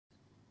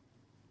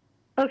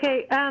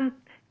Okay,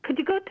 could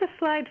you go to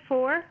slide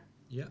 4?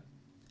 Yeah.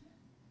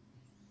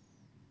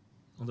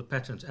 On the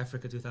patterns,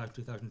 Africa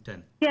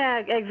 2010.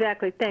 Yeah,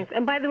 exactly. Thanks.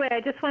 And by the way, I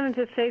just wanted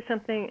to say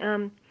something.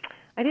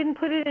 I didn't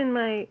put it in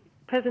my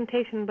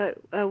presentation, but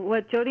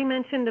what Jody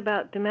mentioned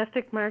about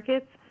domestic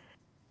markets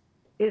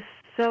is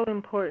so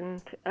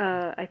important,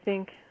 I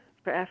think,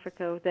 for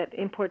Africa, that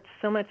imports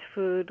so much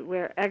food,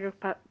 where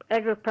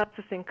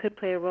agro-processing could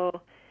play a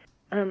role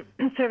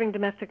serving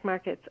domestic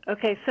markets.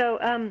 Okay, so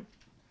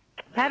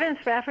patterns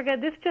for Africa.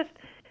 This just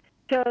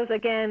shows,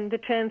 again, the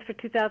trends for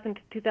 2000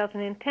 to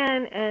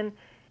 2010, and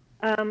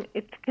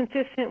it's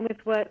consistent with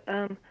what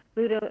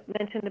Ludo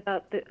mentioned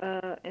about the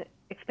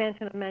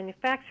expansion of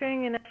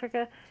manufacturing in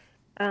Africa.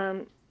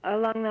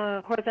 Along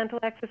the horizontal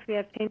axis, we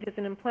have changes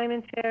in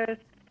employment shares.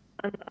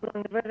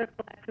 Along the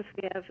vertical axis,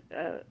 we have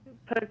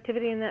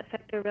productivity in that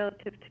sector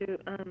relative to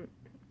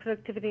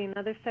productivity in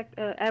other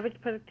average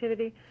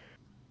productivity.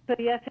 So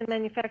yes, in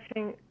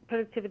manufacturing,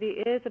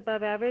 productivity is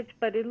above average,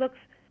 but it looks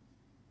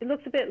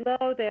a bit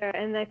low there,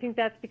 and I think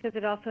that's because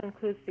it also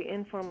includes the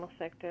informal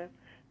sector.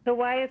 So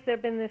why has there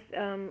been this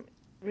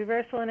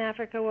reversal in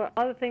Africa, where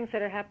all the things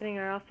that are happening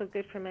are also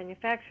good for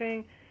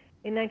manufacturing?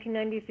 In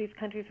 1990s, these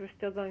countries were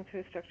still going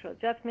through a structural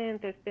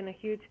adjustment. There's been a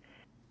huge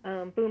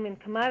boom in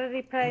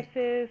commodity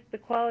prices. The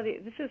quality,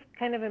 this is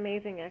kind of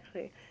amazing,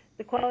 actually.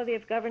 The quality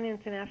of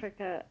governance in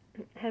Africa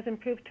has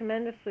improved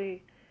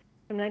tremendously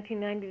from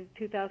 1990 to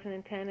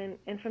 2010,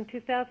 and from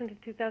 2000 to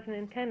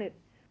 2010,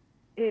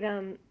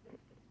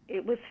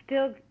 it was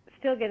still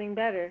getting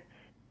better.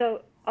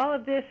 So all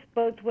of this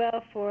bodes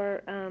well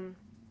for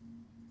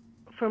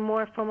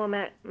more formal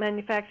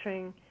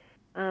manufacturing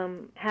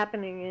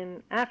happening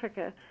in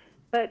Africa.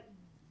 But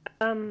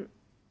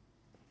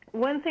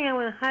one thing I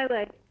want to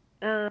highlight,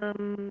 there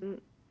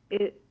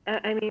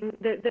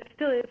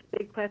still is a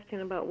big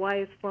question about why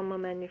is formal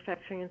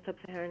manufacturing in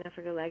sub-Saharan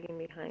Africa lagging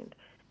behind.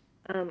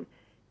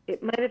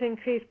 It might have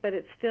increased, but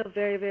it's still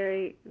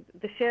the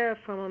share of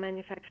formal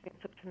manufacturing in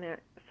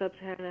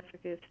sub-Saharan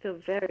Africa is still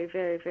very,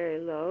 very, very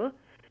low.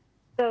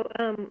 So,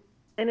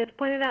 and it's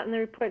pointed out in the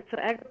report, so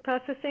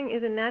agro-processing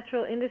is a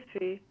natural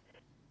industry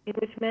in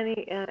which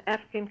many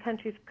African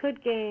countries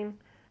could gain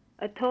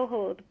a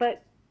toehold.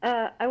 But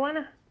I want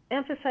to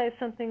emphasize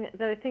something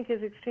that I think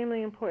is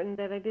extremely important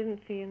that I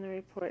didn't see in the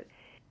report,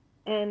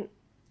 and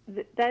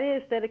that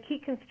is that a key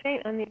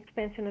constraint on the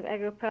expansion of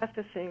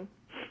agro-processing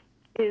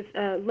is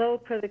low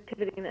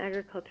productivity in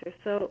agriculture.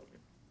 So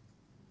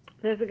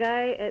there's a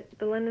guy at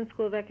the London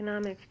School of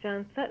Economics,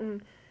 John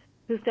Sutton,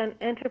 who's done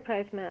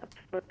enterprise maps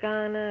for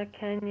Ghana,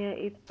 Kenya,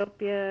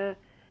 Ethiopia,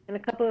 and a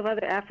couple of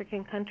other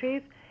African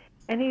countries.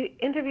 And he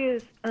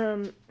interviews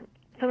some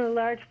of the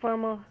large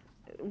formal,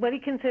 what he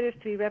considers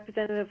to be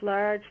representative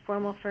large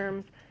formal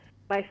firms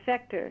by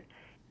sector.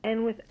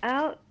 And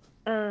without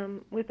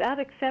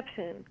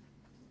exception,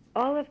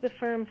 all of the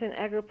firms in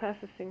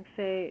agro-processing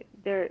say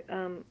they're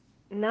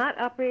not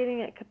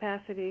operating at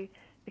capacity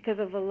because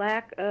of a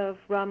lack of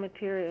raw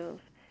materials.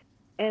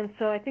 And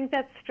so I think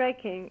that's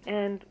striking,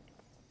 and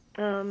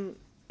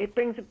it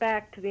brings it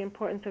back to the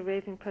importance of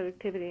raising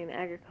productivity in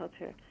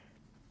agriculture.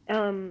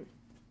 And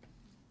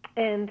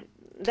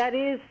that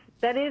is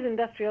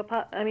industrial.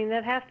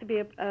 That has to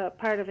be a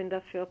part of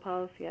industrial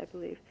policy, I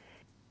believe.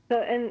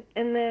 So, and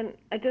then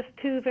just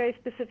two very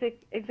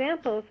specific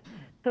examples.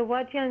 So,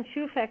 Wajian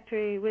Shoe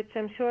Factory, which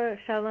I'm sure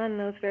Shalan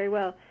knows very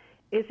well,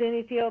 is in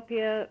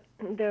Ethiopia.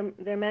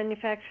 They're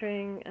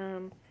manufacturing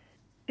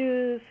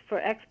shoes for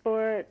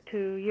export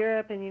to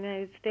Europe and the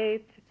United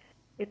States.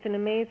 It's an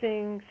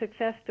amazing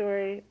success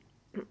story.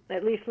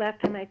 At least last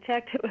time I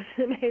checked, it was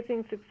an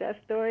amazing success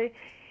story.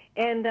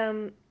 And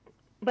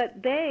but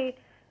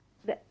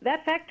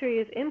that factory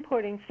is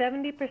importing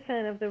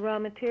 70% of the raw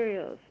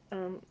materials,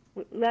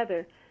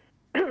 leather,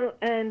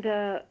 and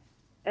at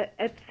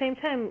the same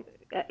time,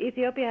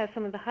 Ethiopia has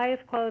some of the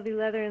highest quality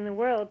leather in the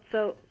world.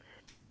 So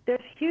there's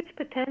huge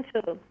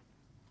potential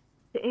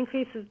to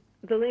increase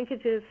the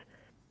linkages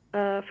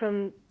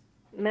from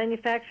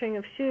manufacturing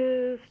of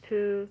shoes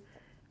to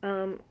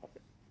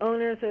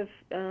owners of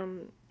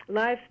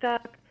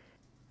livestock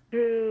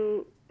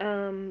through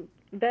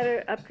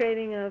better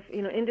upgrading of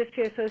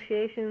industry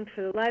associations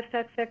for the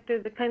livestock sector,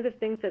 the kinds of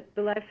things that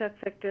the livestock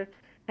sector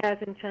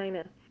has in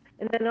China.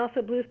 And then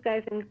also Blue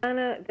Skies in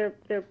Ghana,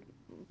 they're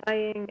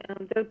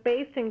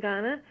based in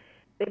Ghana.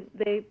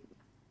 They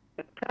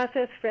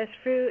process fresh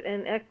fruit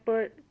and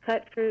export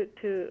cut fruit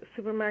to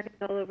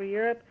supermarkets all over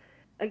Europe.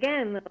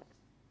 Again,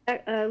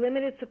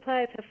 limited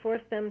supplies have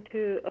forced them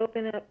to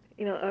open up,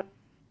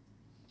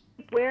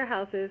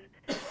 warehouses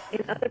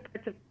in other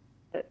parts of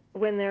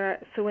when there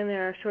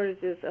are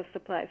shortages of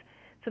supplies.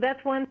 So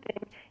that's one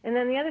thing. And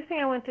then the other thing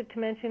I wanted to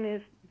mention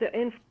is the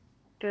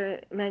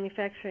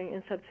manufacturing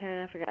in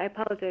sub-Saharan Africa. I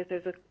apologize.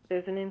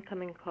 There's an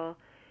incoming call.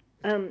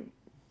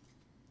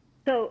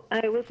 So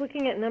I was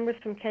looking at numbers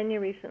from Kenya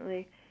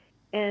recently,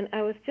 and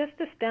I was just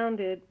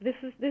astounded. This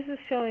is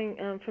showing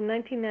from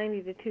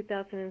 1990 to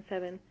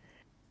 2007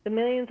 the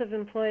millions of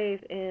employees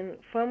in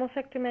formal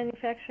sector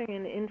manufacturing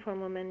and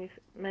informal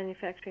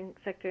manufacturing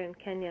sector in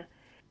Kenya.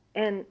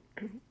 And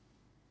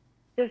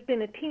there's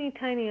been a teeny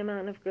tiny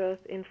amount of growth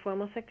in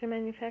formal sector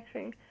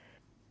manufacturing,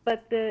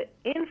 but the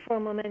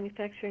informal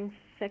manufacturing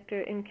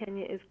sector in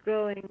Kenya is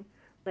growing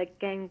like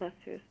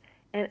gangbusters.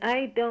 And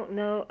I don't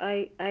know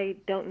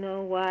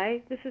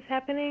why this is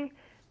happening,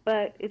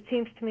 but it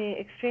seems to me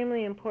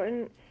extremely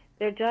important.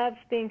 There are jobs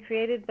being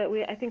created, but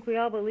I think we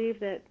all believe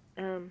that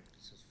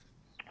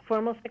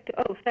formal sector.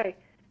 Oh, sorry,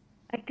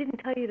 I didn't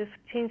tell you to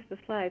change the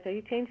slides. Are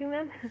you changing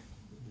them?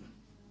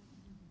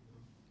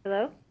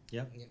 Hello?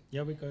 Yeah,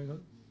 yeah, we're going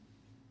on.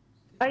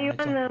 Are you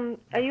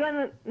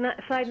on the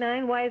slide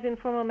 9? Why is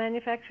informal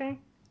manufacturing?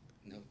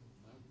 No.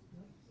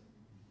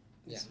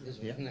 Yeah, this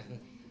Yeah. one.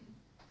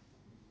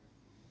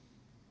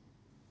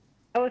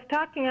 I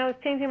was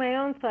changing my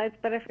own slides,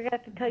 but I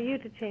forgot to tell you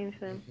to change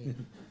them.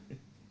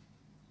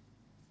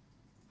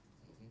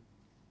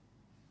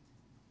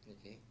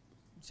 Okay.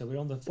 So we're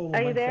on the formal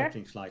Are you there?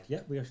 manufacturing slide. Yeah,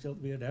 we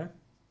are there.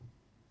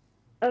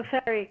 Oh,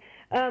 sorry.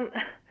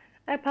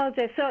 I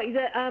apologize. So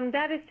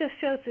that just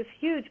shows this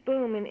huge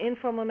boom in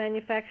informal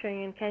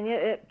manufacturing in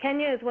Kenya.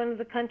 Kenya is one of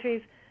the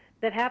countries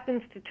that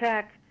happens to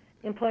track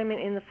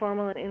employment in the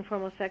formal and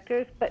informal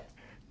sectors. But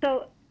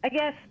so I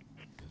guess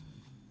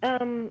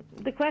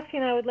the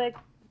question I would like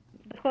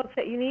the folks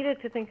that you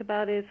needed to think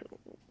about is,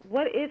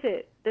 what is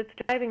it that's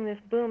driving this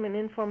boom in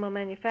informal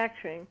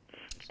manufacturing?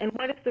 And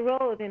what is the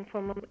role of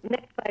informal,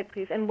 next slide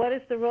please, and what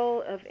is the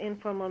role of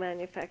informal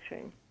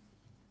manufacturing?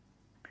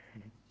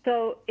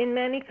 So in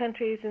many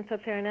countries in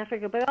sub-Saharan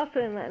Africa, but also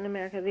in Latin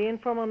America, the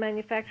informal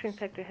manufacturing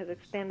sector has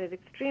expanded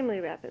extremely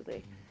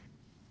rapidly.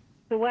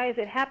 So why is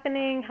it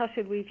happening? How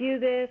should we view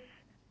this?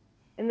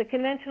 And the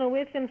conventional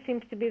wisdom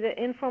seems to be that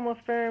informal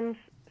firms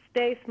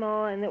stay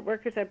small and that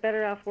workers are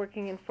better off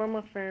working in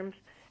formal firms.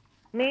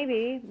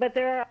 Maybe, but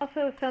there are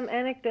also some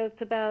anecdotes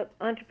about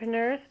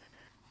entrepreneurs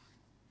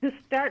who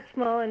start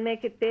small and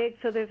make it big.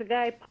 So there's a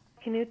guy, Paul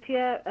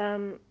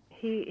Kinutia,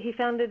 he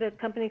founded a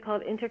company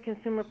called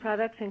Interconsumer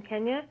Products in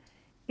Kenya.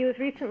 He was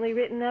recently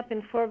written up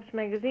in Forbes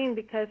magazine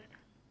because,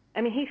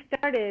 I mean, he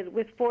started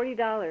with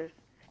 $40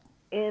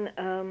 in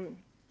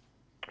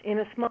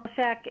a small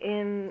shack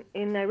in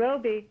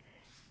Nairobi,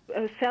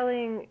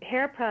 selling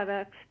hair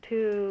products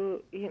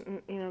to,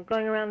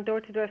 going around door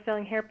to door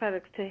selling hair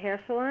products to hair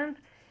salons.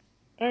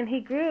 And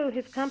he grew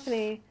his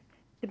company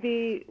to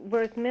be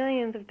worth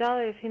millions of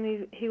dollars.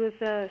 He was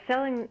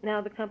selling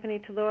now the company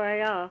to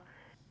L'Oreal.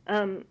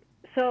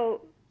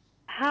 So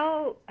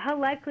how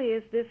likely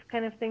is this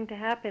kind of thing to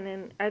happen,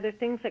 and are there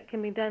things that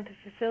can be done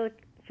to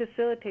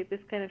facilitate this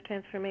kind of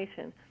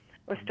transformation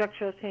or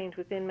structural change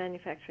within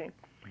manufacturing?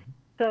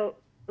 So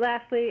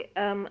lastly,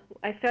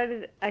 I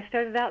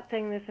started out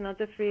saying this, and I'll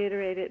just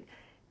reiterate it.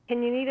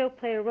 Can UNIDO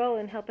play a role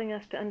in helping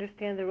us to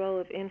understand the role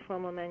of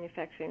informal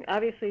manufacturing?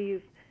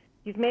 Obviously,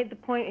 you've made the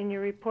point in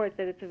your report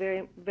that it's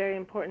very, very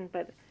important,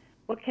 but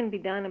what can be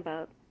done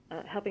about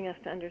helping us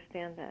to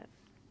understand that?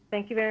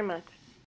 Thank you very much.